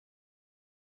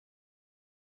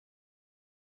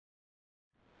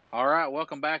All right,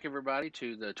 welcome back, everybody,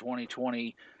 to the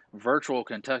 2020 Virtual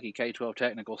Kentucky K12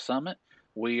 Technical Summit.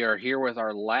 We are here with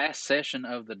our last session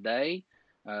of the day,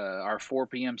 our 4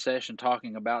 p.m. session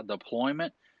talking about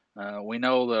deployment. We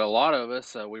know that a lot of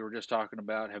us, we were just talking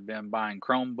about, have been buying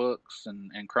Chromebooks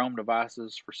and Chrome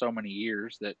devices for so many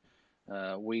years that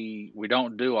we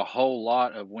don't do a whole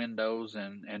lot of Windows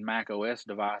and Mac OS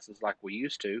devices like we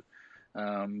used to.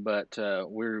 But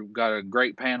we've got a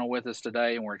great panel with us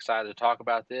today, and we're excited to talk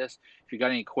about this. If you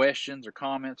got any questions or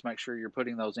comments, make sure you're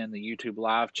putting those in the YouTube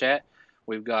live chat.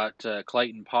 We've got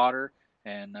Clayton Potter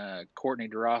and Courtney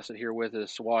DeRossett here with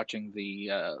us watching the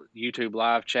YouTube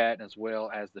live chat as well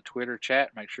as the Twitter chat.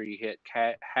 Make sure you hit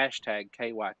hashtag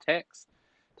KYTex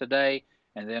today.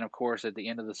 And then, of course, at the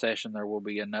end of the session, there will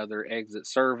be another exit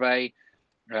survey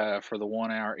for the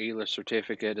 1 hour ELIS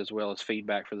certificate, as well as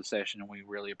feedback for the session, and we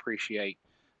really appreciate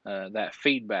that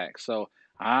feedback. So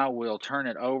I will turn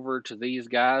it over to these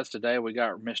guys. Today we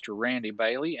got Mr. Randy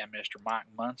Bailey and Mr. Mike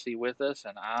Muncie with us,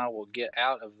 and I will get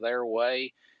out of their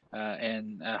way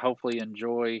and hopefully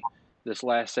enjoy this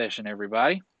last session,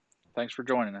 everybody. Thanks for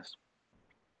joining us.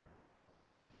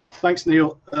 Thanks,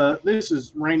 Neil. This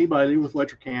is Randy Bailey with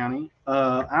Letcher County.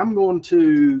 I'm going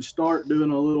to start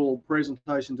doing a little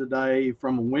presentation today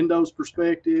from a Windows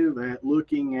perspective at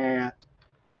looking at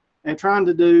trying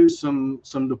to do some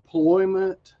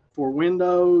deployment for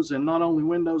Windows, and not only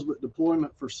Windows, but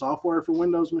deployment for software for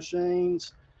Windows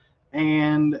machines.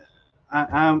 And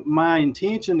my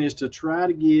intention is to try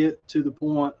to get to the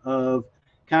point of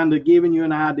kind of giving you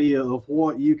an idea of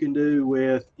what you can do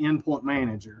with Endpoint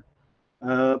Manager.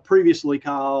 Previously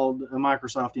called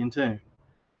Microsoft Intune.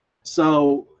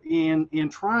 So in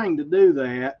trying to do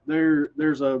that,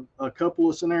 there's a couple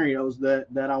of scenarios that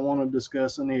I want to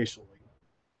discuss initially.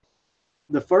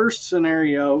 The first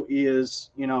scenario is,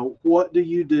 what do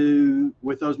you do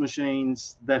with those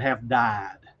machines that have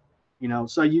died?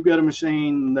 So you've got a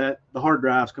machine that the hard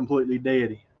drive's completely dead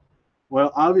in.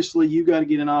 Well, obviously you got to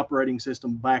get an operating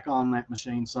system back on that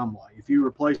machine some way. If you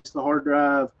replace the hard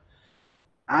drive,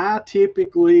 I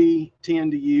typically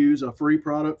tend to use a free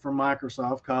product from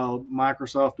Microsoft called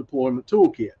Microsoft Deployment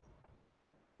Toolkit.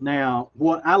 Now,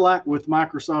 what I like with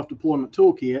Microsoft Deployment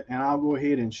Toolkit, and I'll go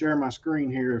ahead and share my screen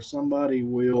here if somebody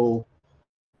will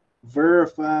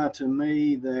verify to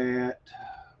me that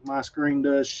my screen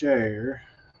does share.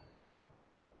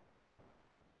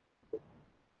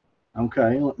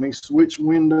 Okay, let me switch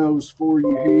windows for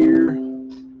you here.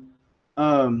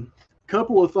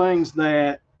 Couple of things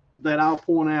that I'll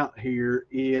point out here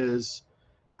is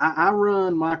I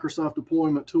run Microsoft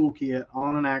Deployment Toolkit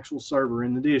on an actual server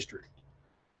in the district.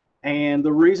 And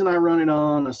the reason I run it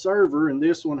on a server, and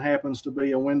this one happens to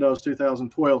be a Windows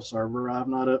 2012 server, I've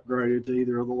not upgraded to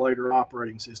either of the later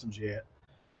operating systems yet.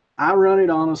 I run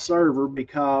it on a server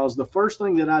because the first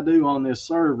thing that I do on this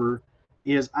server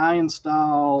is I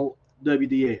install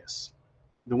WDS,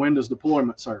 the Windows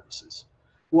Deployment Services.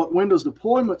 What Windows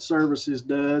Deployment Services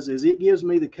does is it gives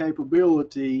me the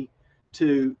capability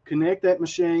to connect that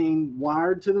machine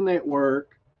wired to the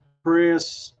network,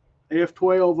 press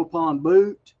F12 upon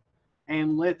boot,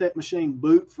 and let that machine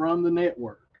boot from the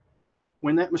network.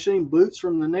 When that machine boots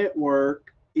from the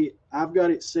network, I've got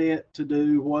it set to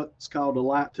do what's called a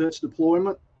light touch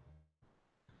deployment.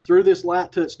 Through this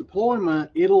light touch deployment,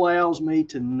 it allows me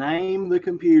to name the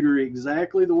computer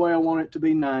exactly the way I want it to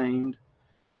be named.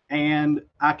 And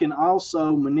I can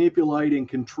also manipulate and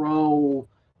control,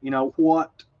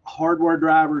 what hardware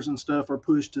drivers and stuff are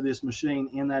pushed to this machine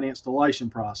in that installation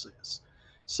process.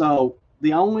 So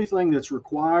the only thing that's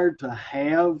required to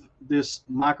have this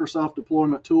Microsoft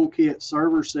Deployment Toolkit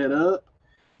server set up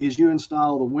is you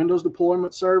install the Windows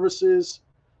Deployment Services.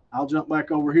 I'll jump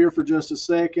back over here for just a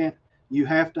second. You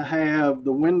have to have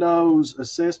the Windows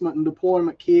Assessment and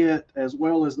Deployment Kit as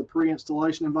well as the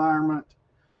pre-installation environment.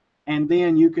 And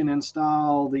then you can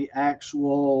install the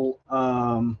actual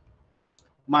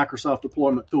Microsoft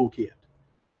Deployment Toolkit.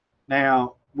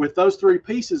 Now, with those three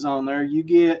pieces on there, you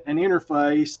get an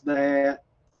interface that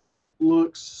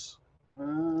looks,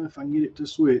 if I can get it to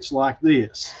switch, like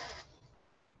this.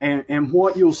 And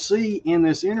what you'll see in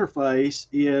this interface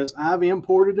is I've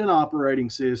imported an operating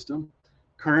system.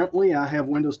 Currently, I have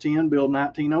Windows 10 build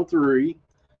 1903.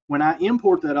 When I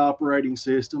import that operating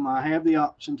system, I have the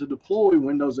option to deploy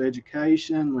Windows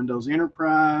Education, Windows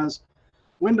Enterprise,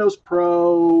 Windows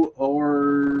Pro,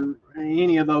 or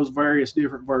any of those various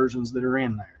different versions that are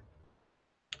in there.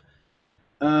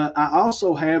 I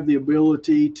also have the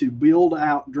ability to build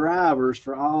out drivers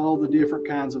for all the different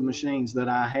kinds of machines that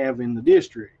I have in the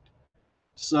district.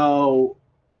 So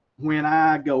when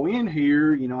I go in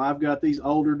here, I've got these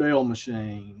older Dell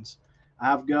machines.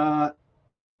 I've got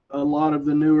a lot of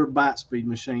the newer bite speed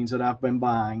machines that I've been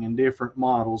buying in different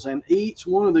models, and each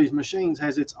one of these machines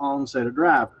has its own set of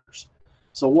drivers.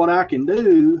 So what I can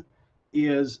do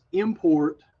is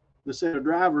import the set of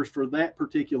drivers for that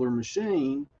particular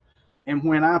machine, and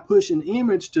when I push an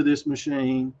image to this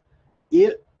machine,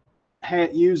 it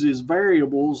uses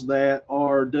variables that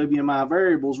are WMI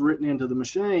variables written into the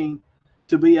machine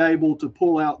to be able to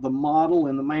pull out the model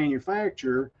and the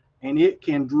manufacturer, and it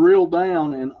can drill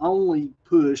down and only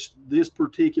push this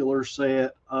particular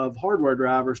set of hardware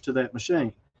drivers to that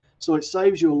machine. So it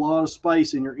saves you a lot of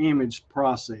space in your image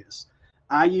process.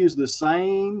 I use the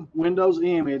same Windows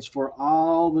image for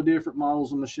all the different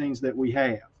models of machines that we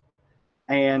have.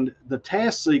 And the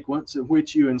task sequence in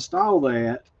which you install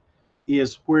that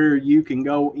is where you can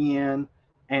go in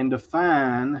and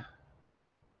define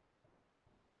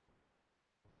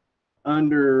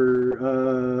under,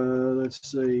 let's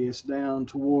see, it's down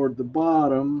toward the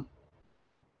bottom.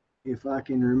 If I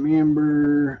can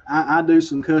remember, I do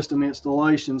some custom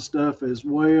installation stuff as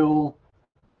well.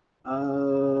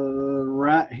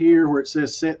 Right here where it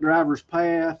says set driver's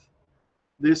path,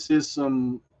 this is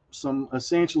some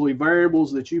essentially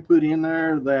variables that you put in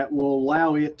there that will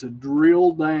allow it to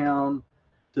drill down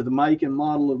to the make and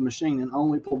model of machine and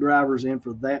only pull drivers in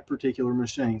for that particular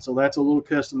machine. So that's a little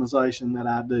customization that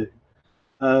I do.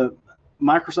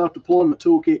 Microsoft Deployment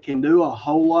Toolkit can do a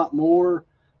whole lot more,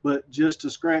 but just to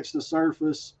scratch the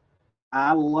surface,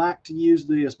 I like to use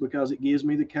this because it gives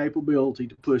me the capability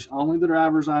to push only the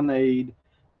drivers I need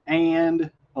and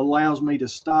allows me to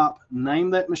stop, name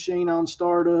that machine on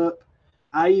startup.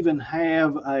 I even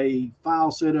have a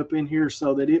file set up in here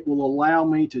so that it will allow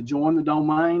me to join the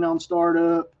domain on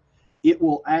startup. It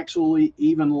will actually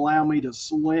even allow me to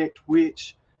select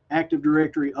which Active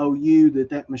Directory OU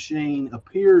that machine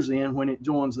appears in when it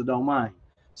joins the domain.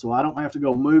 So I don't have to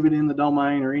go move it in the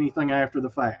domain or anything after the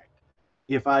fact.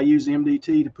 If I use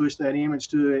MDT to push that image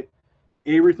to it,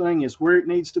 everything is where it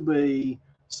needs to be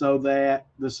so that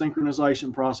the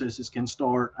synchronization processes can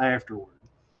start afterward.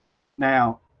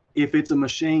 Now, if it's a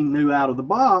machine new out of the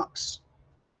box,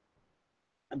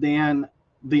 then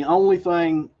the only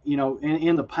thing, you know,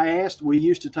 in the past, we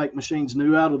used to take machines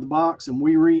new out of the box and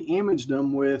we re-imaged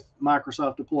them with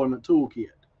Microsoft Deployment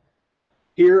Toolkit.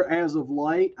 Here, as of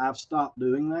late, I've stopped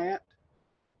doing that.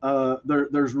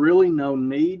 There's really no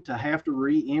need to have to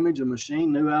re-image a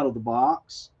machine new out of the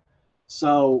box.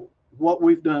 So what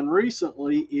we've done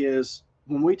recently is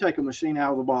when we take a machine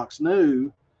out of the box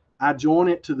new, I join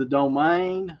it to the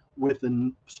domain with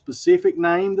a specific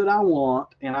name that I want,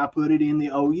 and I put it in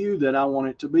the OU that I want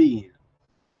it to be in.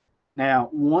 Now,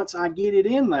 once I get it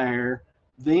in there,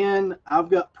 then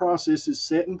I've got processes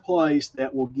set in place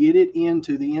that will get it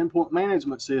into the endpoint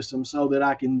management system so that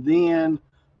I can then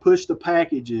push the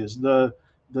packages, the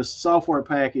software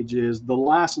packages, the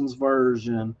license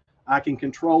version. I can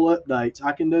control updates.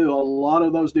 I can do a lot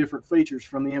of those different features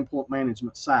from the endpoint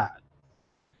management side.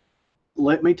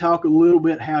 Let me talk a little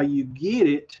bit how you get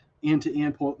it into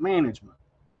endpoint management.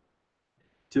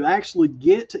 To actually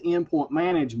get to endpoint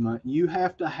management, you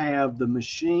have to have the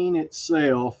machine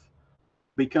itself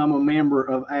become a member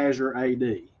of Azure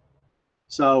AD.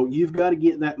 So you've got to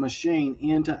get that machine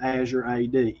into Azure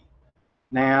AD.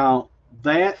 Now,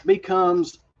 that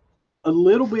becomes a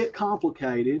little bit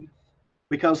complicated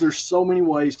because there's so many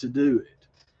ways to do it.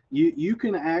 You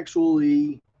can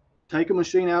actually take a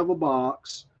machine out of a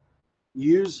box,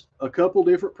 use a couple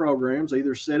different programs,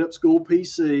 either Setup School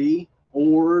PC,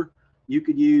 or you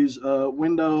could use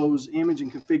Windows Image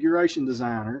and Configuration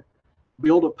Designer,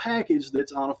 build a package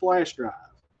that's on a flash drive.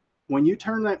 When you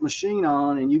turn that machine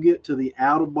on and you get to the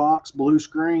out-of-box blue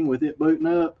screen with it booting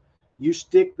up, you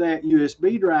stick that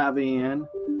USB drive in,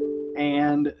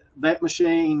 and that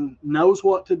machine knows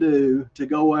what to do to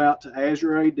go out to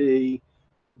Azure AD,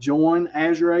 join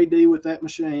Azure AD with that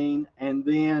machine, and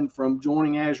then from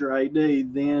joining Azure AD,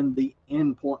 then the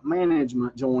endpoint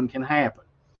management join can happen.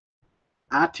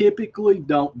 I typically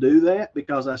don't do that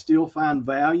because I still find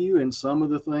value in some of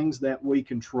the things that we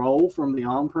control from the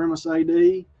on-premise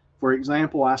AD. For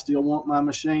example, I still want my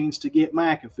machines to get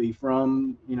McAfee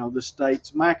from, you know, the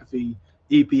state's McAfee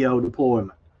EPO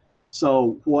deployment.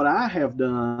 So what I have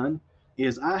done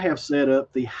is I have set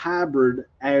up the hybrid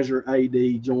Azure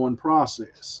AD join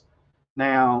process.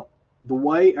 Now, the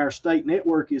way our state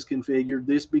network is configured,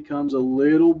 this becomes a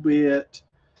little bit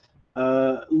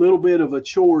of a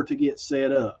chore to get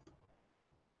set up.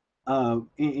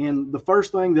 And the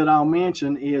first thing that I'll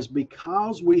mention is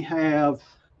because we have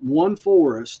one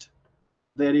forest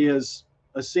that is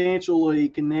essentially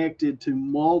connected to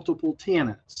multiple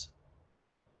tenants,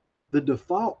 the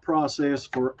default process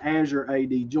for Azure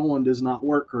AD join does not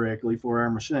work correctly for our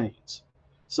machines.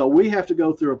 So we have to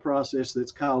go through a process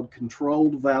that's called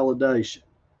controlled validation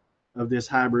of this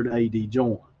hybrid AD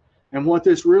join. And what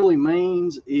this really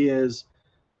means is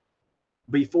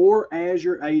before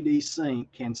Azure AD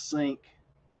Sync can sync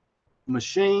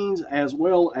machines as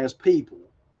well as people,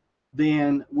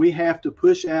 then we have to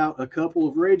push out a couple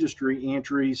of registry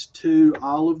entries to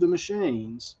all of the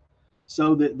machines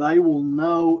so that they will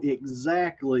know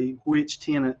exactly which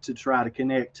tenant to try to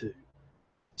connect to.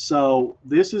 So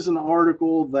this is an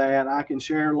article that I can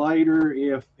share later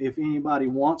if anybody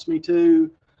wants me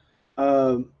to.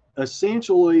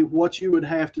 Essentially, what you would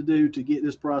have to do to get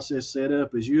this process set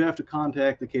up is you have to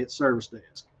contact the CAT service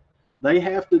desk. They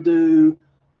have to do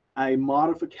a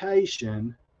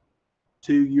modification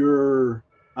to your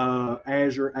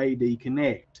Azure AD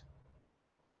Connect.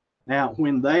 Now,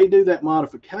 when they do that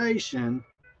modification,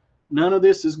 none of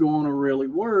this is going to really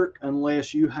work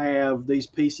unless you have these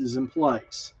pieces in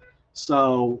place.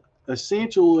 So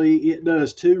essentially, it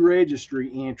does two registry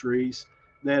entries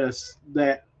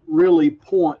that really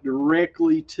point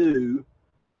directly to,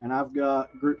 and I've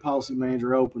got Group Policy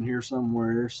Manager open here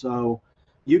somewhere. So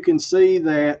you can see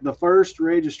that the first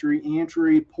registry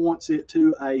entry points it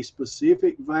to a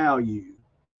specific value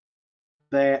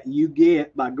that you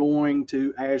get by going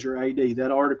to Azure AD.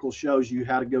 That article shows you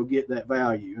how to go get that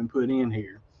value and put in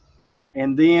here.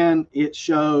 And then it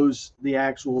shows the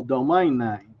actual domain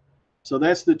name. So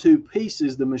that's the two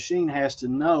pieces the machine has to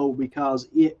know because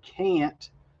it can't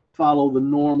follow the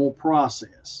normal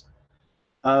process.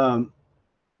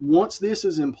 Once this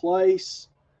is in place,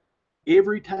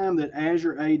 every time that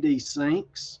Azure AD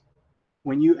syncs,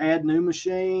 when you add new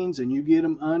machines and you get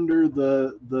them under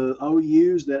the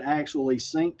OUs that actually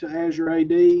sync to Azure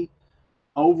AD,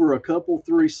 over a couple,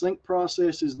 three sync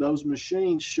processes, those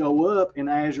machines show up in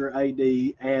Azure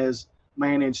AD as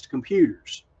managed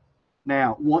computers.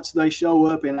 Now, once they show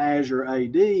up in Azure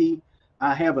AD,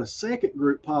 I have a second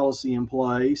group policy in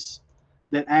place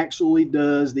that actually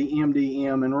does the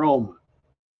MDM enrollment.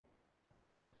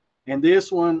 And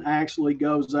this one actually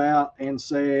goes out and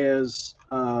says,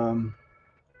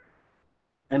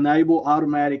 enable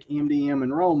automatic MDM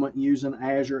enrollment using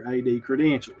Azure AD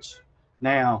credentials.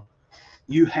 Now,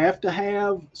 you have to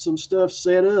have some stuff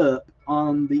set up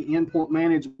on the endpoint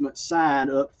management side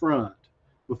up front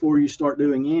before you start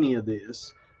doing any of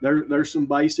this. There's some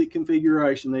basic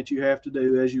configuration that you have to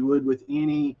do as you would with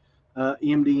any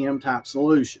MDM type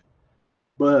solution.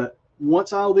 But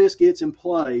once all this gets in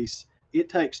place, it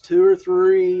takes 2 or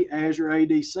 3 Azure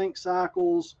AD sync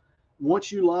cycles.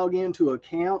 Once you log into an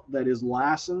account that is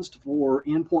licensed for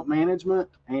endpoint management,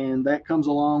 and that comes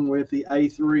along with the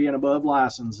A3 and above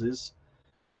licenses,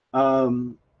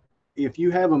 if you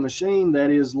have a machine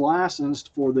that is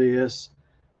licensed for this,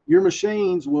 your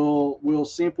machines will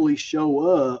simply show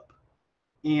up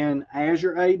in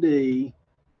Azure AD,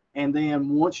 and then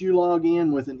once you log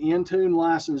in with an Intune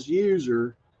licensed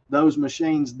user, those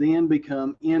machines then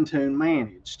become Intune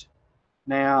managed.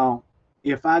 Now,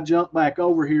 if I jump back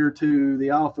over here to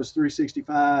the Office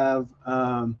 365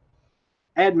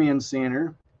 Admin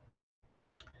Center,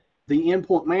 the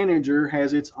Endpoint Manager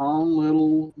has its own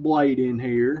little blade in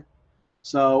here.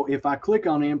 So if I click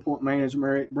on Endpoint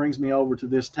Management, it brings me over to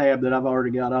this tab that I've already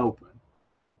got open.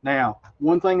 Now,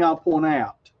 one thing I'll point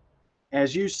out,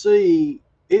 as you see,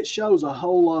 it shows a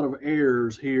whole lot of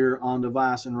errors here on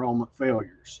device enrollment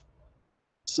failures.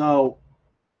 So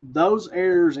those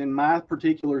errors in my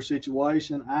particular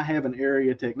situation, I have an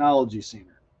Area Technology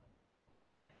Center.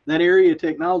 That Area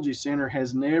Technology Center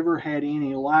has never had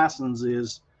any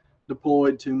licenses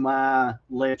deployed to my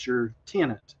Letcher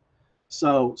tenant.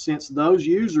 So since those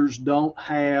users don't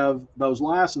have those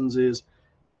licenses,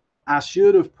 I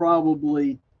should have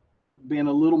probably been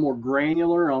a little more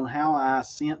granular on how I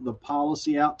sent the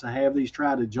policy out to have these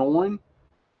try to join,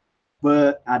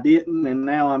 but I didn't, and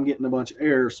now I'm getting a bunch of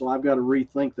errors, so I've got to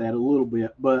rethink that a little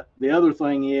bit. But the other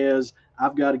thing is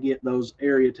I've got to get those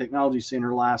Area Technology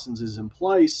Center licenses in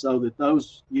place so that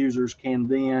those users can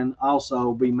then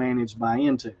also be managed by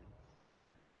Intune.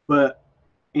 But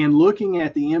in looking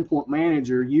at the Endpoint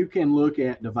Manager, you can look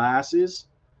at devices,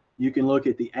 you can look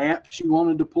at the apps you want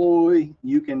to deploy,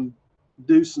 you can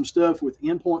do some stuff with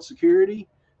endpoint security,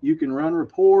 you can run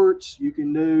reports, you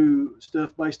can do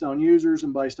stuff based on users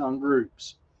and based on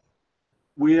groups.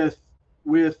 With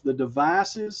the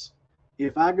devices,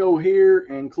 if I go here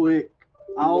and click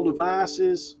all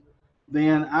devices,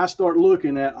 then I start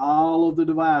looking at all of the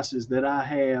devices that I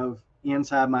have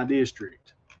inside my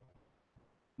district.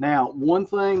 Now, one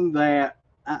thing that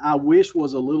I wish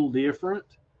was a little different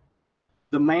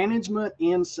The management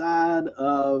inside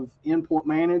of Endpoint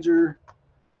Manager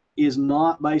is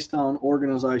not based on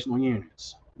organizational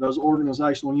units. Those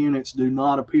organizational units do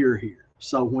not appear here.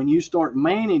 So when you start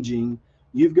managing,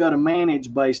 you've got to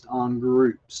manage based on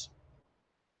groups.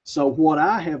 So what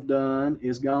I have done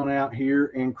is gone out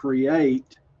here and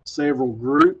create several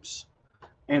groups.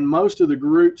 And most of the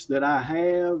groups that I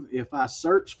have, if I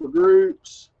search for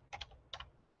groups,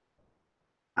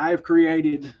 I have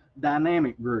created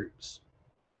dynamic groups.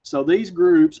 So these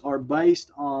groups are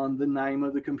based on the name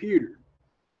of the computer.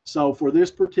 So for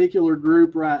this particular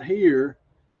group right here,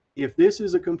 if this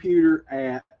is a computer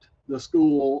at the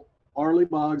school Arley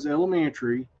Boggs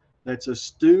Elementary, that's a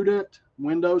student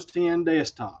Windows 10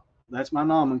 desktop. That's my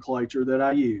nomenclature that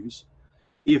I use.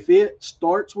 If it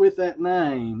starts with that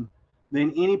name,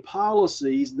 then any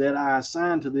policies that I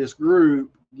assign to this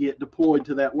group get deployed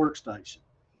to that workstation.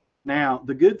 Now,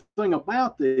 the good thing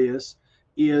about this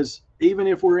is even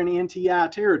if we're in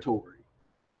NTI territory,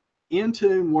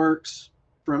 Intune works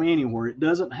from anywhere. It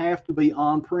doesn't have to be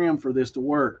on-prem for this to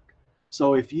work.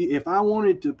 So if I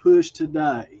wanted to push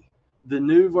today the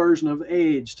new version of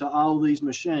Edge to all these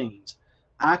machines,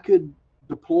 I could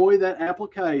deploy that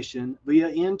application via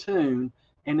Intune,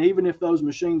 and even if those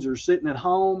machines are sitting at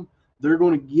home, they're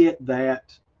going to get that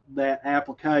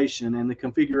application and the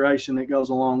configuration that goes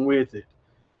along with it.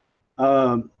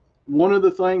 One of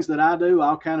the things that I do,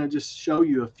 I'll kind of just show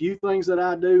you a few things that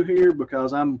I do here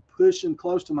because I'm pushing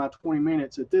close to my 20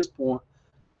 minutes at this point.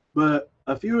 But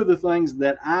a few of the things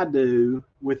that I do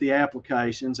with the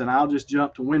applications, and I'll just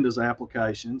jump to Windows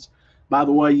applications. By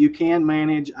the way, you can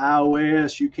manage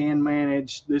iOS, you can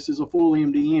manage, this is a full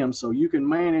MDM, so you can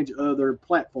manage other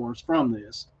platforms from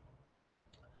this.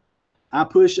 I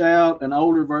push out an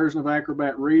older version of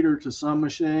Acrobat Reader to some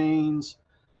machines.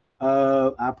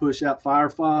 I push out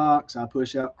Firefox, I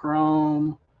push out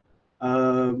Chrome.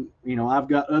 I've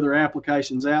got other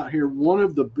applications out here. One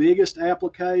of the biggest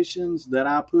applications that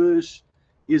I push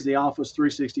is the Office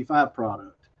 365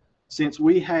 product. Since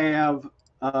we have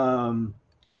the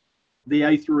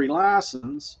A3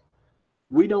 license,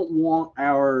 we don't want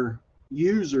our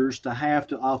users to have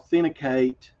to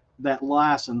authenticate that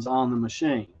license on the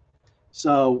machine.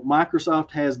 So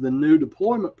Microsoft has the new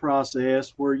deployment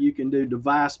process where you can do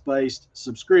device-based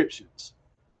subscriptions.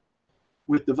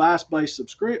 With device-based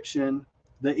subscription,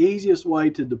 the easiest way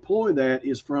to deploy that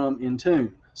is from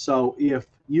Intune. So if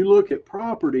you look at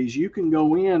properties, you can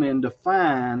go in and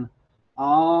define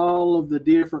all of the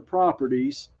different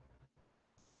properties.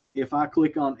 If I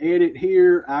click on edit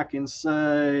here, I can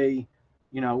say,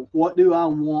 what do I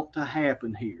want to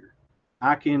happen here?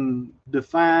 I can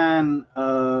define,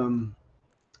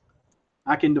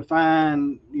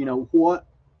 what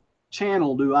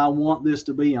channel do I want this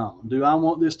to be on? Do I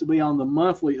want this to be on the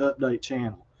monthly update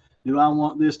channel? Do I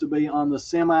want this to be on the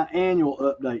semi-annual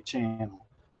update channel?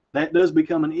 That does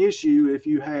become an issue if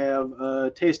you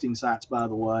have testing sites, by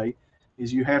the way,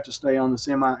 is you have to stay on the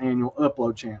semi-annual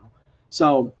upload channel.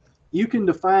 So you can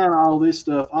define all this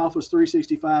stuff. Office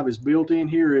 365 is built in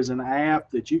here as an app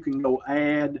that you can go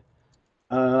add.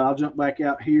 I'll jump back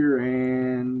out here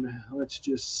and let's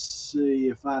just see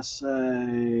if I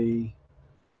say,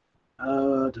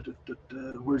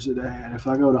 where's it at? If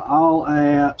I go to all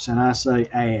apps and I say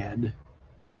add,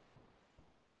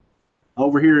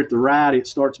 over here at the right, it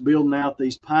starts building out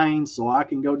these panes, so I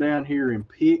can go down here and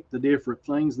pick the different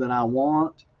things that I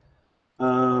want.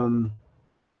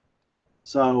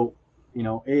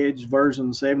 Edge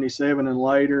version 77 and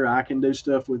later, I can do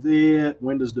stuff with it.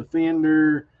 Windows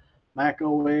Defender, Mac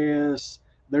OS.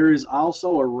 There is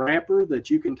also a wrapper that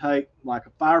you can take, like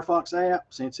a Firefox app.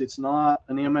 Since it's not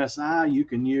an MSI, you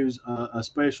can use a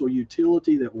special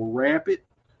utility that will wrap it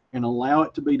and allow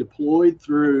it to be deployed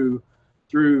through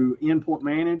Endpoint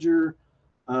Manager.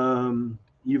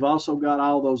 You've also got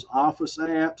all those Office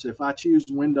apps. If I choose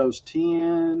Windows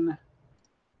 10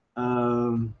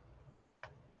 and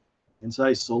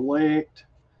say select,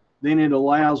 then it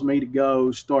allows me to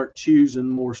go start choosing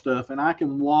more stuff, and I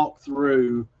can walk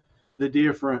through the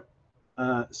different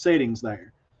settings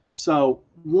there. So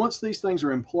once these things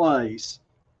are in place,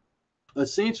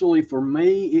 essentially for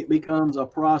me, it becomes a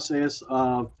process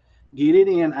of get it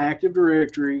in Active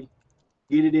Directory,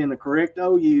 get it in the correct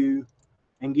OU,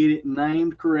 and get it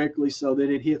named correctly so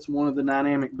that it hits one of the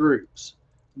dynamic groups.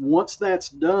 Once that's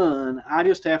done, I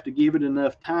just have to give it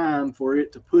enough time for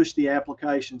it to push the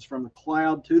applications from the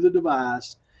cloud to the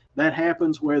device. That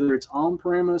happens whether it's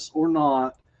on-premise or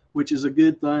not, which is a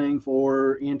good thing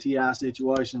for NTI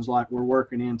situations like we're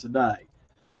working in today.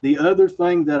 The other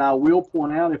thing that I will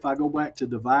point out, if I go back to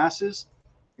devices,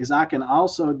 is I can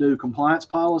also do compliance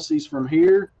policies from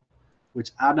here.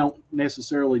 which I don't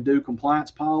necessarily do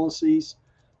compliance policies,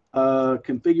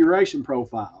 configuration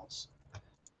profiles.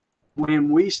 When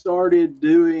we started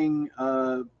doing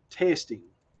testing,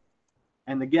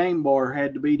 and the game bar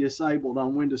had to be disabled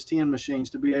on Windows 10 machines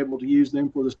to be able to use them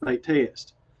for the state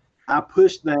test, I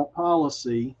pushed that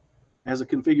policy as a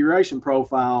configuration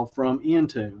profile from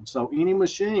Intune. So any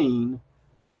machine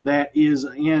that is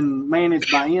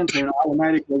managed by Intune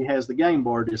automatically has the game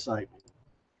bar disabled.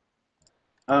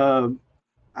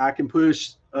 I can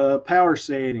push power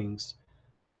settings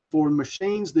for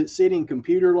machines that sit in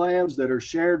computer labs that are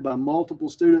shared by multiple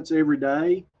students every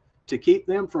day, to keep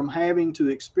them from having to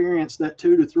experience that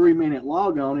 2 to 3 minute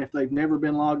logon if they've never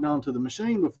been logged on to the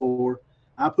machine before.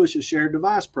 I push a shared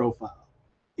device profile.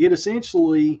 It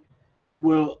essentially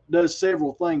does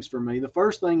several things for me. The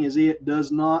first thing is it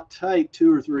does not take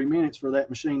 2 or 3 minutes for that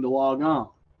machine to log on.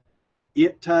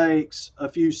 It takes a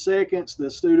few seconds, the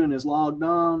student is logged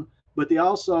on, but the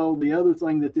other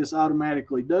thing that this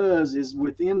automatically does is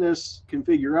within this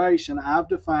configuration, I've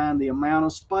defined the amount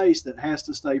of space that has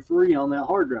to stay free on that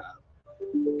hard drive,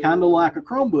 kind of like a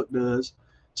Chromebook does.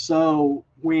 So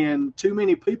when too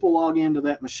many people log into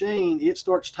that machine, it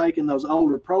starts taking those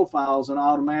older profiles and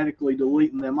automatically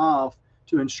deleting them off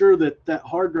to ensure that that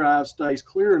hard drive stays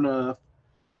clear enough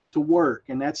to work.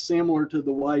 And that's similar to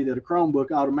the way that a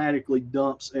Chromebook automatically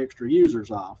dumps extra users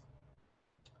off.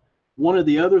 One of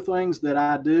the other things that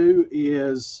I do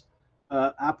is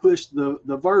I push the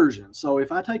version. So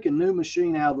if I take a new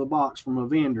machine out of the box from a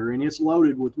vendor and it's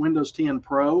loaded with Windows 10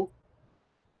 Pro,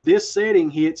 this setting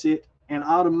hits it and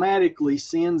automatically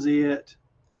sends it,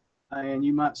 and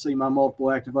you might see my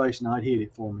multiple activation, I'd hit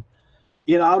it for me.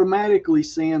 It automatically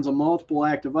sends a multiple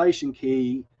activation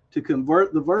key to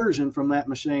convert the version from that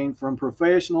machine from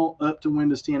professional up to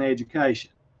Windows 10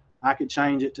 education. I could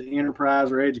change it to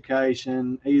enterprise or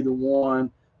education, either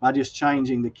one, by just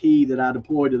changing the key that I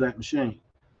deploy to that machine.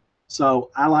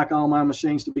 So I like all my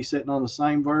machines to be sitting on the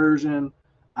same version.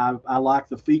 I like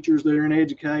the features that are in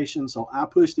education, so I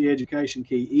push the education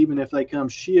key even if they come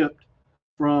shipped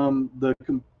from the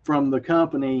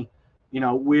company,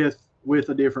 with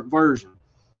a different version.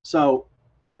 So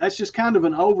that's just kind of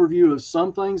an overview of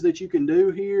some things that you can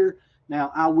do here.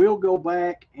 Now I will go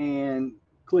back and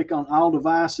click on all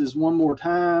devices one more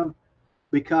time,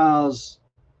 because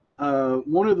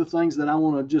one of the things that I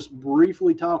want to just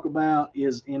briefly talk about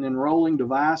is in enrolling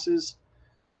devices.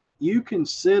 You can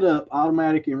set up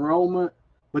automatic enrollment,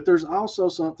 but there's also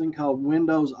something called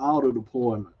Windows Auto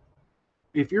Deployment.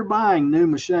 If you're buying new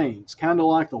machines, kind of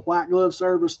like the white glove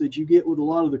service that you get with a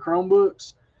lot of the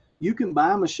Chromebooks, you can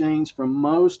buy machines from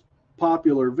most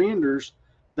popular vendors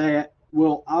that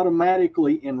will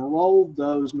automatically enroll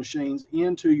those machines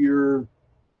into your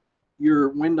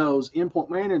Windows Endpoint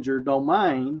Manager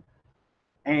domain.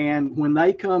 And when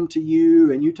they come to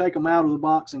you and you take them out of the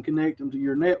box and connect them to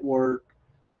your network,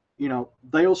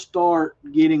 they'll start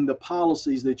getting the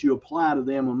policies that you apply to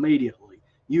them immediately.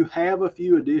 You have a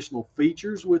few additional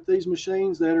features with these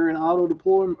machines that are in auto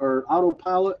deployment or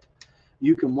autopilot.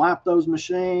 You can wipe those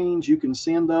machines. You can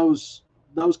send those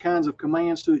kinds of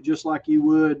commands to it just like you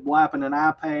would wiping an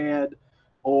iPad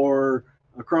or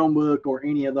a Chromebook or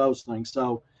any of those things.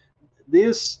 So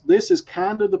this is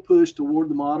kind of the push toward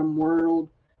the modern world.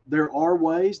 There are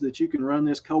ways that you can run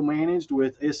this co-managed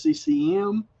with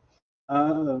SCCM,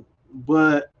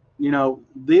 but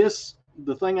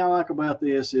the thing I like about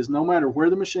this is no matter where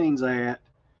the machine's at,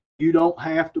 you don't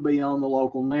have to be on the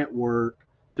local network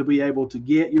to be able to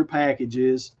get your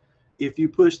packages. If you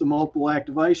push the multiple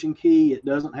activation key, it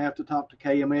doesn't have to talk to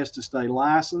KMS to stay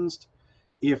licensed.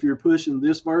 If you're pushing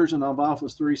this version of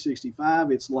Office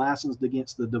 365, it's licensed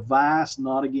against the device,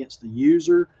 not against the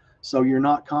user. So you're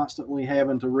not constantly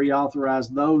having to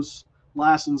reauthorize those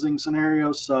licensing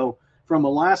scenarios. So from a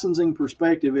licensing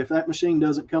perspective, if that machine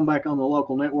doesn't come back on the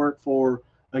local network for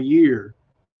a year,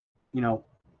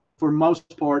 for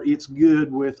most part, it's good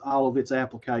with all of its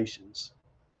applications.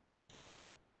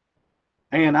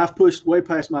 And I've pushed way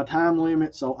past my time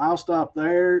limit, so I'll stop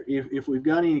there. If we've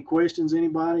got any questions,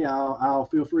 anybody, I'll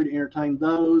feel free to entertain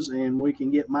those, and we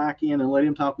can get Mike in and let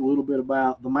him talk a little bit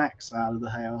about the Mac side of the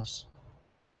house.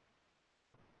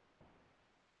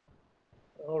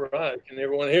 All right. Can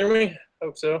everyone hear me?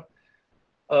 Hope so.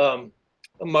 I'm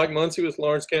Mike Muncie with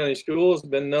Lawrence County Schools.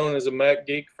 Been known as a Mac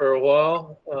geek for a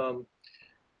while.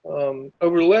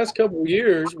 Over the last couple of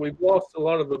years, we've lost a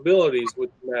lot of abilities with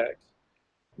Macs.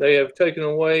 They have taken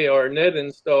away our net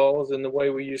installs and the way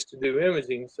we used to do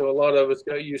imaging. So a lot of us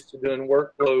got used to doing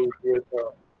workflows with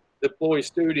Deploy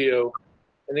Studio.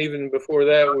 And even before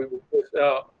that, we would push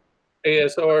out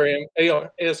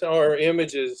ASR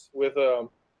images with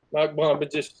Mike Bomba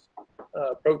just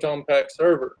proton pack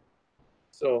server.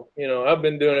 So, you know, I've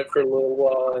been doing it for a little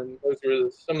while, and those were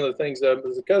some of the things I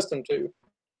was accustomed to.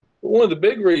 But one of the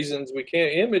big reasons we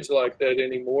can't image like that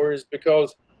anymore is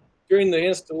because during the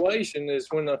installation is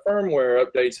when the firmware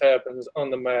updates happens on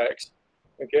the Macs.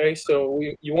 Okay, so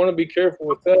you want to be careful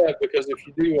with that, because if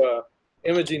you do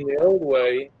imaging the old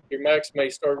way, your Macs may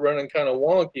start running kind of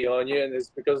wonky on you, and it's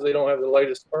because they don't have the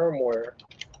latest firmware.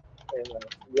 And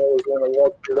you always want to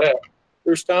watch for that.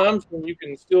 There's times when you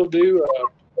can still do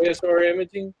ASR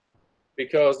imaging,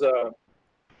 because so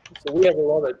we have a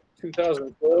lot of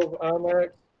 2012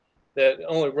 iMacs that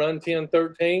only run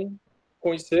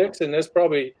 10.13.6, and that's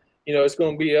probably, you know, it's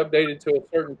going to be updated to a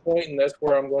certain point, and that's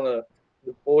where I'm going to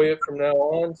deploy it from now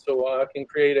on, so I can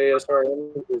create ASR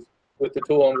images with the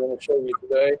tool I'm going to show you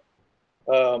today.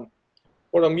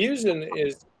 What I'm using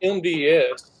is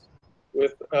MDS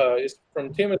with it's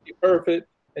from Timothy Perfect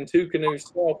and Two Canoes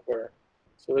software.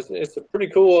 So it's a pretty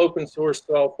cool open source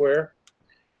software,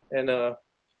 and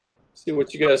see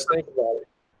what you guys think about it.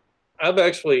 I've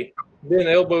actually been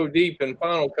elbow deep in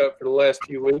Final Cut for the last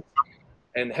few weeks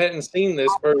and hadn't seen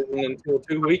this version until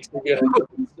 2 weeks ago.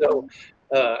 So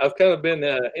I've kind of been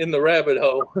in the rabbit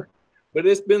hole, but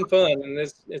it's been fun, and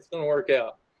it's going to work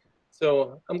out.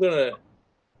 So I'm going to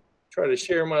try to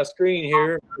share my screen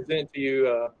here and present to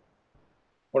you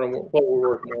what we're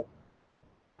working on.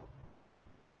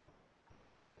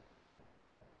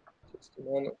 Just a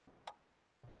moment.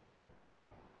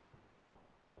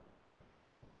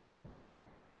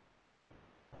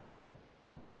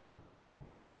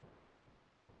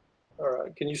 All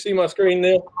right, can you see my screen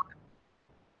now?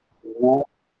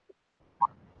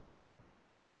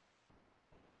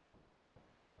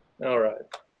 All right.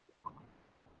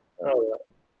 All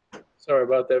right. Sorry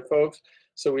about that, folks.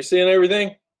 So we seeing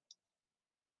everything?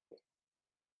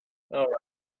 All right.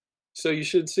 So you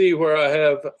should see where I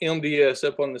have MDS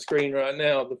up on the screen right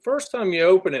now. The first time you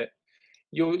open it,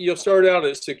 you'll start out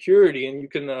at security, and you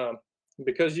can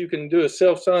because you can do a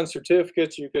self-signed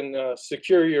certificate, you can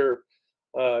secure your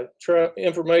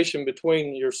information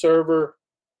between your server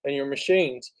and your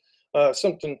machines.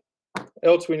 Something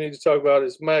else we need to talk about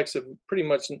is Macs have pretty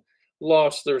much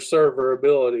lost their server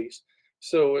abilities.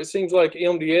 So it seems like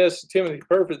MDS, Timothy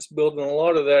Perfect's building a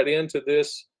lot of that into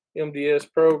this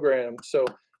MDS program. So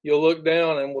you'll look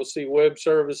down and we'll see web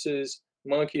services,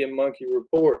 Monkey, and Monkey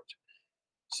Report.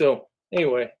 So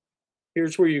anyway,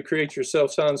 here's where you create your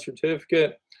self-signed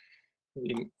certificate.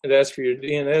 It asks for your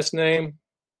DNS name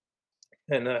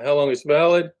and how long it's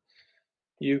valid.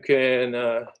 You can,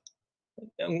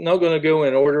 I'm not going to go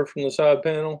in order from the side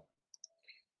panel,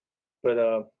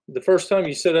 but the first time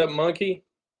you set up Monkey,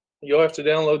 you'll have to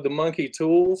download the Monkey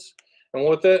tools. And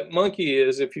what that Monkey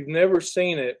is, if you've never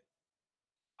seen it,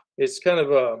 it's kind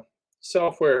of a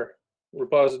software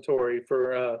repository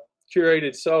for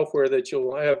curated software that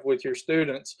you'll have with your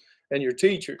students and your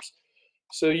teachers.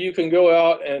 So you can go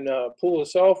out and pull the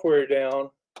software down,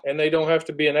 and they don't have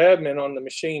to be an admin on the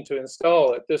machine to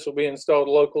install it. This will be installed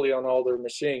locally on all their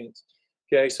machines.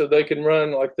 Okay, so they can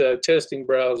run like the testing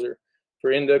browser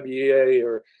for NWEA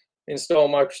or install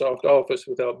Microsoft Office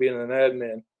without being an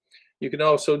admin. You can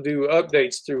also do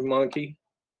updates through Monkey,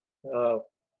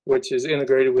 which is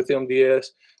integrated with MDS.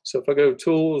 So if I go to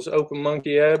Tools, Open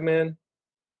Monkey Admin,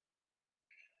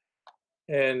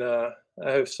 and I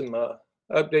have some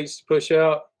updates to push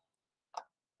out.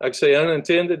 I can say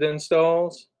unintended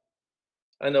installs.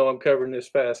 I know I'm covering this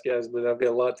fast, guys, but I've got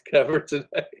a lot to cover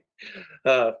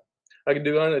today. I can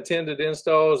do unattended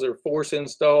installs or force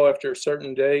install after a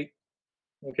certain date.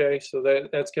 Okay, so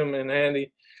that's coming in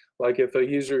handy. Like if a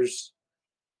user's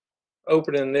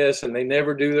opening this and they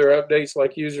never do their updates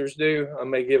like users do, I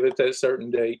may give it that certain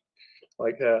date,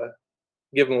 like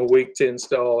give them a week to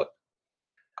install it.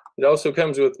 It also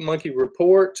comes with Monkey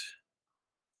Report.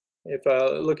 If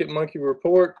I look at Monkey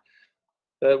Report,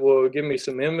 that will give me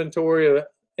some inventory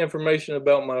information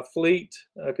about my fleet.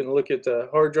 I can look at the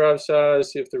hard drive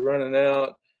size, see if they're running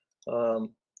out.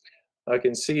 I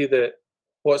can see that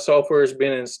what software has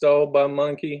been installed by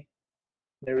Monkey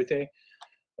and everything.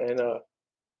 And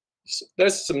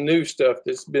that's some new stuff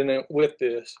that's been with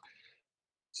this.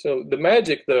 So the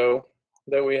magic, though,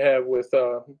 that we have with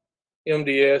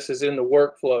MDS is in the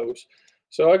workflows.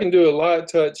 So I can do a light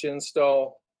touch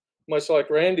install, much like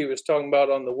Randy was talking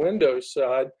about on the Windows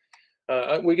side.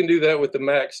 We can do that with the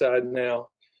Mac side now.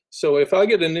 So if I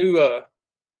get a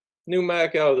new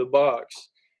Mac out of the box,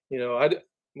 you know,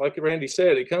 like Randy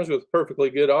said, it comes with a perfectly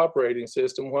good operating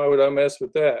system. Why would I mess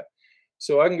with that?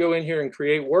 So I can go in here and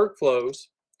create workflows,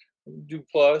 do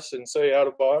plus and say out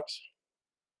of box.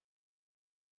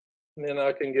 And then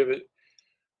I can give it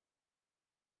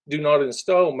do not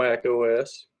install Mac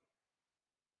OS,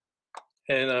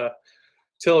 and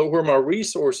tell it where my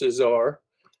resources are.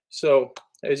 So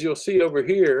as you'll see over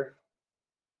here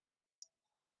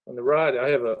on the right, I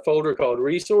have a folder called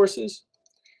Resources,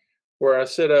 where I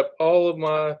set up all of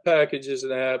my packages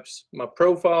and apps, my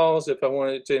profiles if I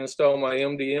wanted to install my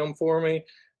MDM for me,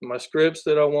 my scripts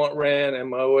that I want ran, and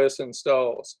my OS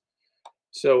installs.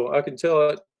 So I can tell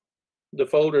it the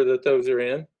folder that those are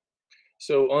in.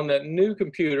 So on that new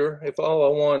computer, if all I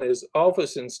want is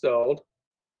Office installed,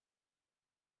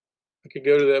 I could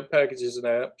go to that packages and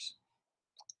apps,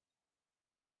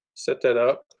 set that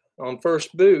up. On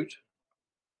first boot,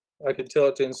 I could tell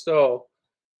it to install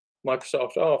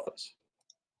Microsoft Office.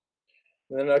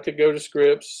 And then I could go to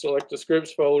scripts, select the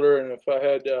scripts folder, and if I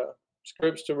had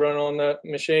scripts to run on that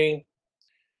machine,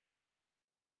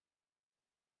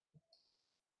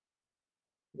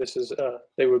 this is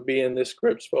they would be in this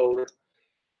scripts folder.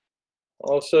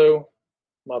 Also,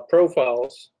 my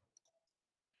profiles,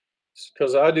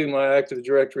 because I do my Active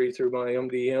Directory through my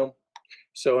MDM,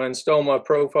 so I install my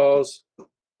profiles,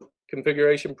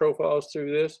 configuration profiles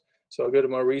through this. So I go to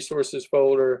my resources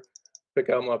folder, pick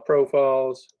out my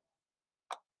profiles,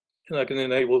 and I can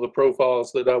enable the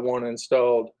profiles that I want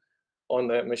installed on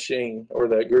that machine or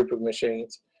that group of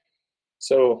machines.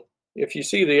 So if you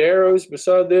see the arrows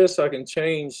beside this, I can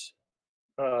change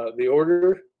the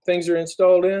order things are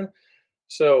installed in.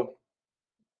 So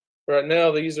right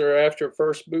now, these are after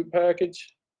first boot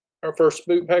package. Our first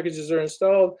boot packages are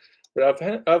installed, but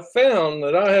I've found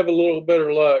that I have a little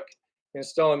better luck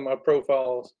installing my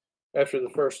profiles after the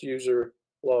first user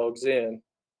logs in.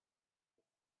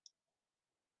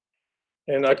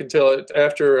 And I can tell it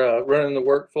after running the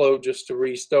workflow just to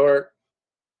restart,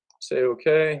 say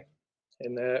OK,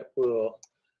 and that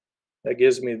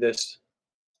gives me this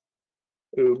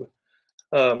oob.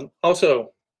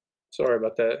 Also, sorry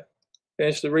about that.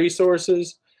 Finish the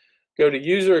resources, go to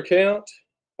user account.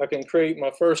 I can create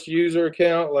my first user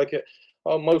account like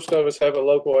most of us have a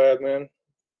local admin,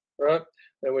 right?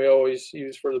 That we always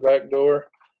use for the back door.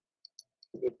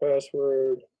 The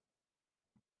password.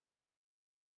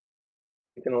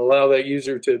 You can allow that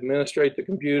user to administrate the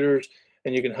computers,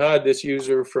 and you can hide this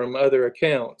user from other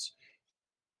accounts.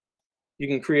 You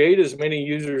can create as many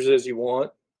users as you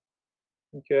want,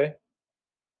 okay?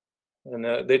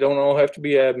 And they don't all have to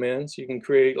be admins. You can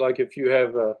create, like if you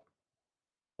have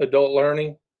adult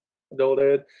learning, adult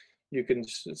ed, you can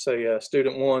say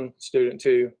student 1, student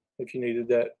 2, if you needed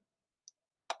that.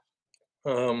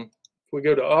 If we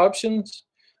go to options,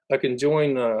 I can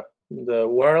join the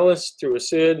wireless through a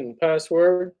SID and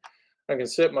password. I can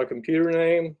set my computer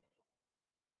name,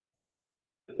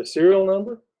 the serial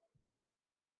number.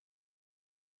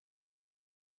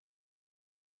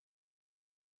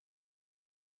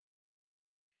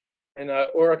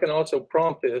 Or I can also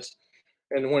prompt this,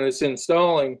 and when it's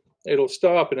installing, it'll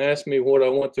stop and ask me what I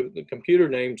want the computer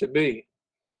name to be.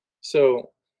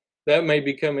 So that may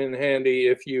become in handy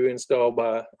if you install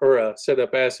set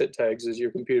up asset tags as your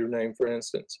computer name, for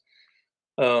instance.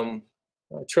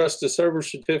 Trust the server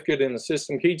certificate in the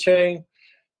system keychain.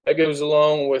 That goes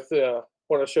along with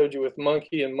what I showed you with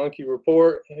Monkey and Monkey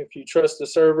Report. If you trust the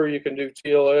server, you can do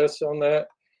TLS on that.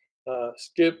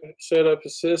 Skip setup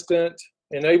assistant,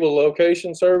 enable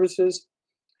location services.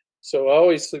 So I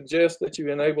always suggest that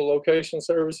you enable location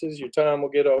services. Your time will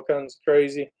get all kinds of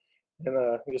crazy, and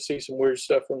you'll see some weird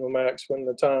stuff from the Macs when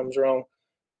the time's wrong.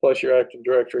 Plus, your Active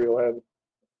Directory will have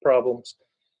problems.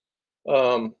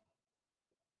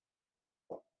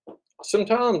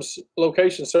 Sometimes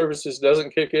location services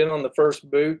doesn't kick in on the first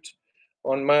boot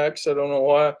on Macs. I don't know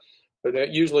why,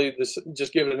 but usually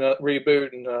just give it a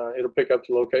reboot and it'll pick up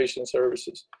the location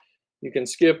services. You can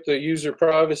skip the user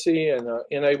privacy and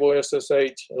enable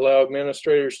SSH, allow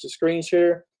administrators to screen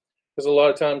share, because a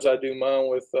lot of times I do mine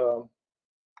with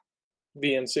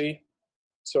VNC.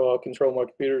 So I'll control my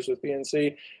computers with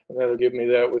VNC, and that'll give me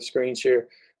that with screen share.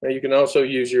 Now you can also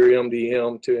use your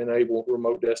MDM to enable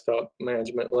remote desktop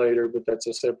management later, but that's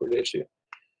a separate issue,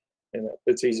 and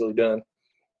it's easily done.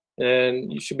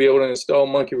 And you should be able to install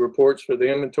Monkey Reports for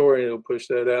the inventory, and it'll push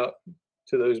that out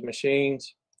to those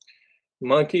machines.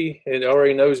 Monkey, it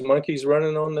already knows Monkey's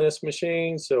running on this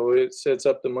machine, so it sets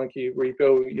up the Monkey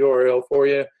repo URL for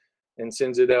you and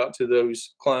sends it out to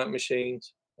those client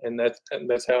machines, and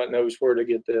that's how it knows where to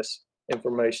get this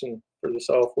information for the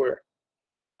software.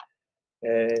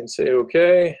 And say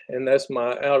OK, and that's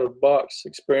my out-of-box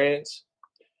experience.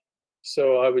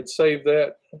 So I would save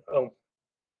that.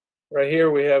 Right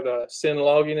here we have send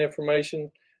login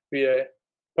information via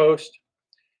post.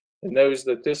 It knows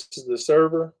that this is the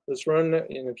server that's running it.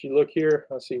 And if you look here,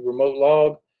 I see remote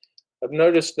log. I've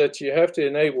noticed that you have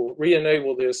to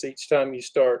re-enable this each time you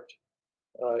start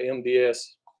MDS.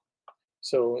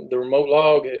 So the remote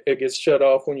log, it gets shut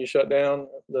off when you shut down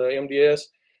the MDS,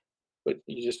 but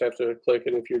you just have to click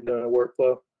it if you're doing a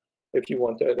workflow, if you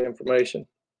want that information.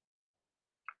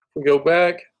 If we go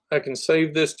back, I can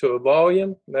save this to a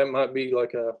volume. That might be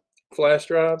like a flash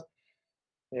drive,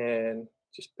 and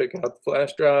just pick out the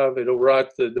flash drive. It'll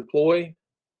write the deploy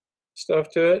stuff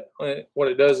to it. What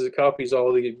it does is it copies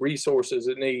all the resources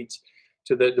it needs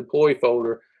to that deploy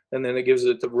folder, and then it gives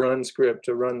it the run script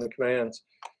to run the commands.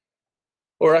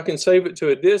 Or I can save it to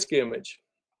a disk image.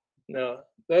 Now,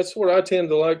 that's what I tend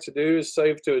to like to do, is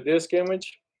save to a disk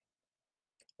image.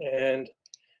 And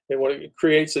it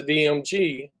creates a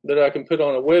DMG that I can put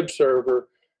on a web server,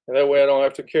 and that way I don't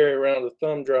have to carry around a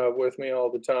thumb drive with me all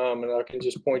the time, and I can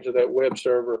just point to that web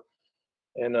server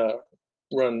and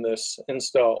run this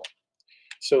install.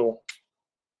 So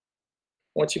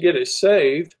once you get it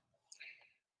saved,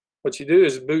 what you do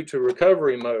is boot to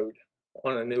recovery mode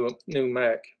on a new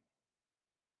Mac.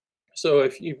 So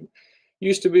if you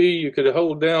used to be, you could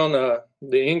hold down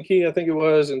the N key, I think it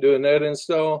was, and do a net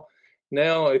install.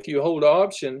 Now, if you hold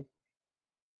Option,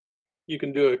 you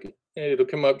can do it. It'll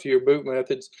come up to your boot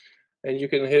methods, and you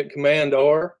can hit Command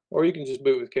R, or you can just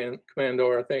boot with Command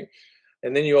R, I think.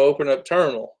 And then you open up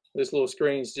Terminal. This little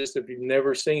screen is just, if you've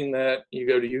never seen that, you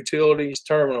go to Utilities,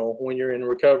 Terminal when you're in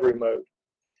recovery mode.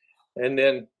 And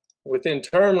then within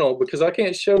Terminal, because I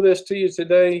can't show this to you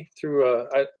today through,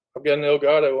 I've got an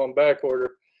Elgato on back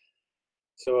order.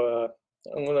 So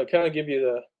I'm going to kind of give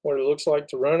you what it looks like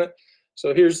to run it.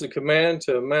 So here's the command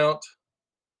to mount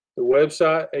the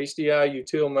website, HDI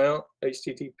util mount,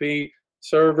 HTTP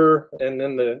server, and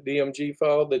then the DMG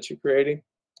file that you're creating.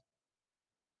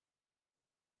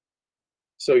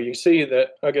 So you see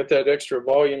that I got that extra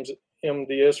volumes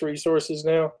MDS resources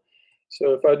now.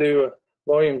 So if I do a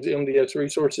volumes MDS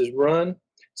resources run,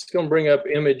 it's going to bring up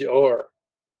image R.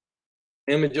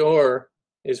 Image R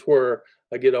is where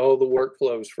I get all the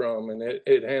workflows from, and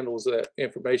it handles that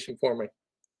information for me.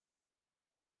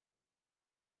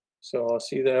 So I'll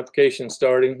see the application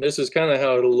starting. This is kind of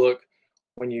how it'll look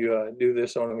when you do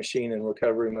this on a machine in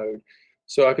recovery mode.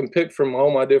 So I can pick from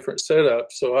all my different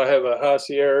setups. So I have a High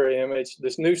Sierra image.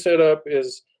 This new setup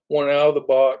is one out of the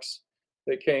box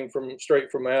that came straight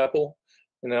from Apple,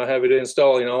 and I have it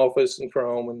installed in Office and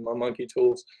Chrome and my Monkey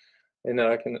tools. And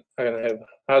I can have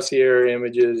High Sierra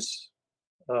images.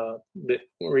 The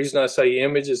reason I say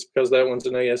image is because that one's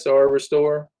an ASR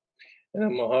restore, and a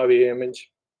Mojave image.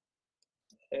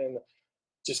 And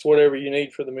just whatever you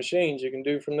need for the machines, you can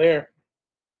do from there.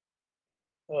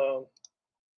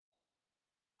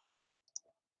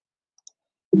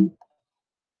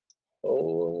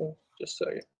 Oh, just a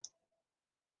second.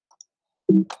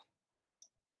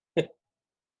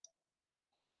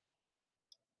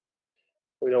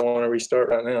 We don't want to restart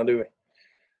right now, do we?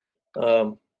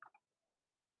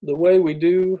 The way we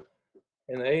do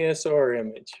an ASR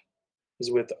image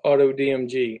is with Auto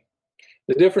DMG.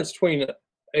 The difference between an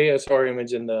ASR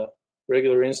image and the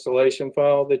regular installation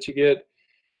file that you get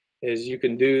is you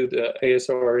can do the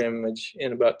ASR image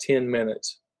in about 10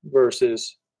 minutes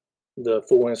versus the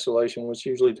full installation, which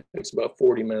usually takes about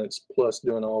 40 minutes plus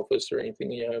doing Office or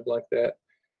anything you have like that.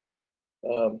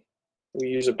 We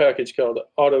use a package called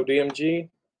Auto DMG.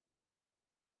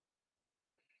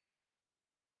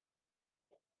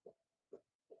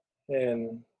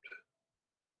 And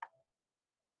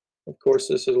of course,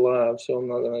 this is live, so I'm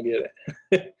not going to get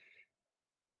it.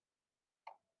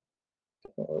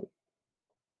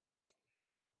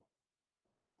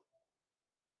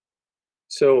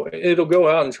 So it'll go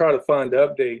out and try to find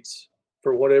updates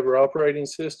for whatever operating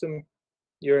system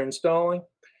you're installing.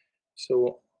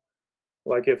 So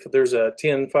like if there's a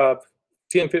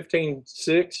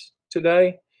 10.15.6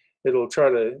 today, it'll try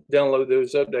to download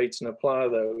those updates and apply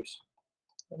those.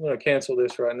 I'm going to cancel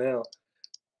this right now.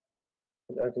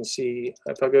 I can see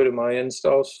if I go to my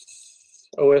installs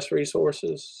OS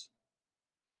resources,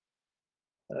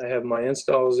 I have my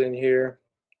installs in here.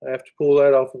 I have to pull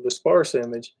that off of the sparse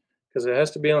image because it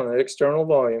has to be on an external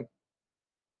volume.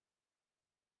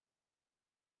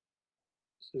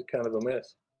 This is kind of a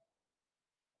mess.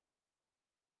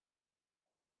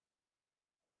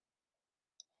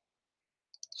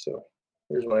 So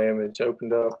here's my image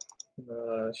opened up.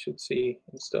 I should see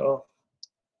install.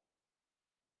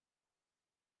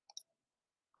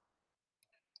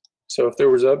 So if there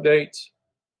was updates,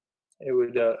 it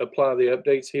would apply the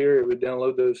updates here. It would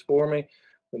download those for me,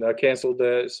 and I canceled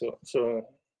that, so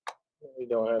we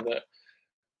don't have that.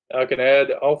 I can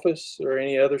add Office or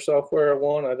any other software I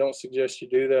want. I don't suggest you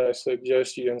do that. I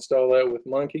suggest you install that with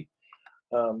Monkey.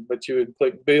 But you would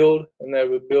click build, and that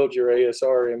would build your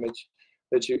ASR image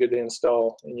that you could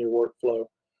install in your workflow.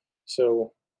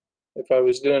 So if I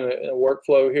was doing a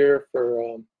workflow here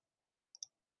for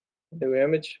new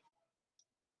image,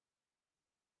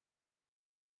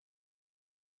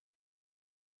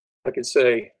 I could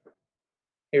say,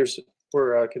 here's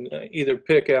where I can either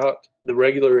pick out the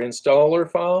regular installer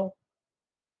file.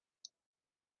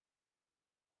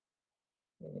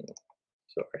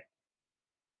 Sorry.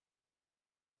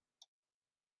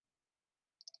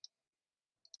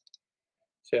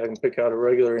 See, I can pick out a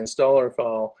regular installer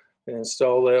file and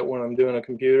install that when I'm doing a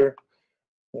computer.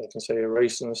 I can say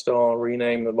erase and install,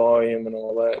 rename the volume and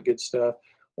all that good stuff.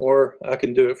 Or I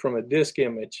can do it from a disk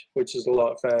image, which is a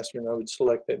lot faster, and I would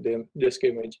select that disk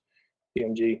image,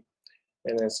 DMG,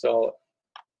 and install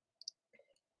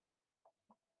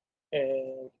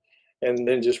it. And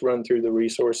then just run through the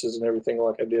resources and everything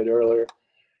like I did earlier.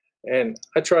 And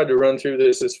I tried to run through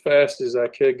this as fast as I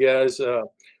could, guys.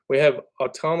 We have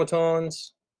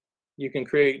automatons. You can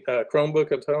create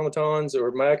Chromebook automatons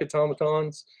or Mac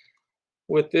automatons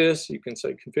with this. You can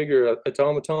say configure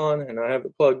automaton, and I have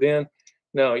it plugged in.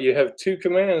 Now you have two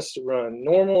commands to run.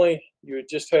 Normally you would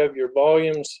just have your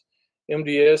volumes,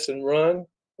 MDS, and run.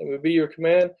 It would be your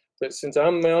command. But since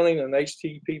I'm mounting an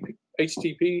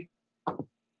HTTP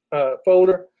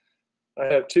folder, I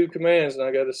have two commands, and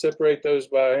I got to separate those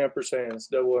by ampersands,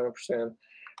 double ampersand,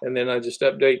 and then I just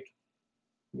update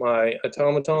my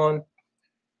automaton,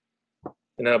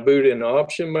 and I boot in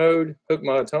option mode, hook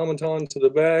my automaton to the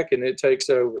back, and it takes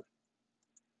over,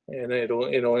 and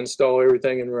it'll install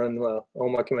everything and run all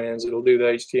my commands. It'll do the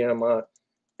HDMI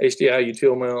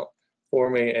util mount for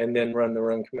me, and then run the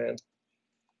run command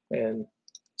and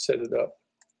set it up.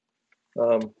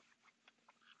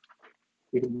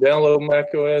 You can download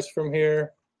macOS from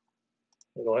here.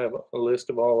 It'll have a list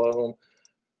of all of them.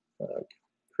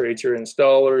 Create your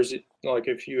installers. Like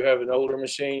if you have an older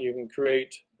machine, you can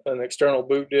create an external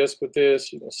boot disk with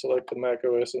this. You can select the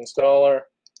macOS installer,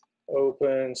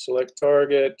 open, select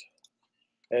target,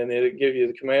 and it'll give you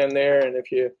the command there. And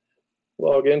if you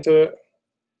log into it,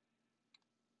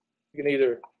 you can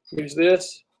either use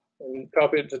this and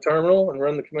copy it to terminal and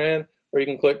run the command, or you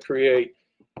can click create.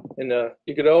 And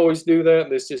you could always do that.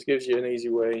 This just gives you an easy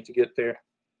way to get there.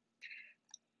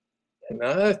 And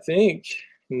I think,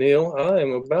 Neil, I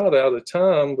am about out of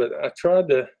time, but I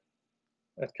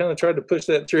kind of tried to push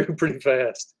that through pretty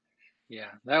fast.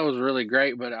 Yeah, that was really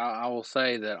great. But I will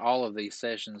say that all of these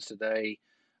sessions today,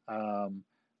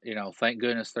 thank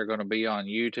goodness they're going to be on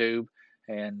YouTube,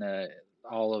 and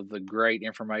all of the great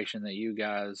information that you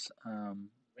guys,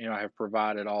 have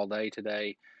provided all day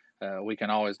today. We can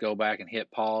always go back and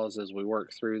hit pause as we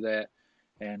work through that.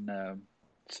 And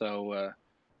so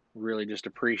really just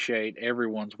appreciate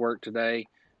everyone's work today,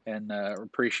 and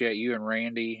appreciate you and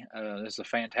Randy. This is a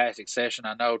fantastic session.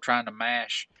 I know trying to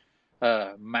mash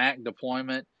Mac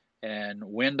deployment and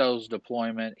Windows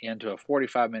deployment into a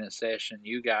 45-minute session,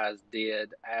 you guys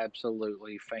did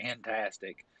absolutely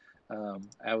fantastic.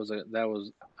 That was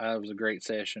a great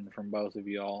session from both of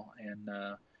y'all, and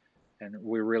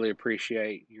we really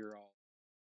appreciate your all.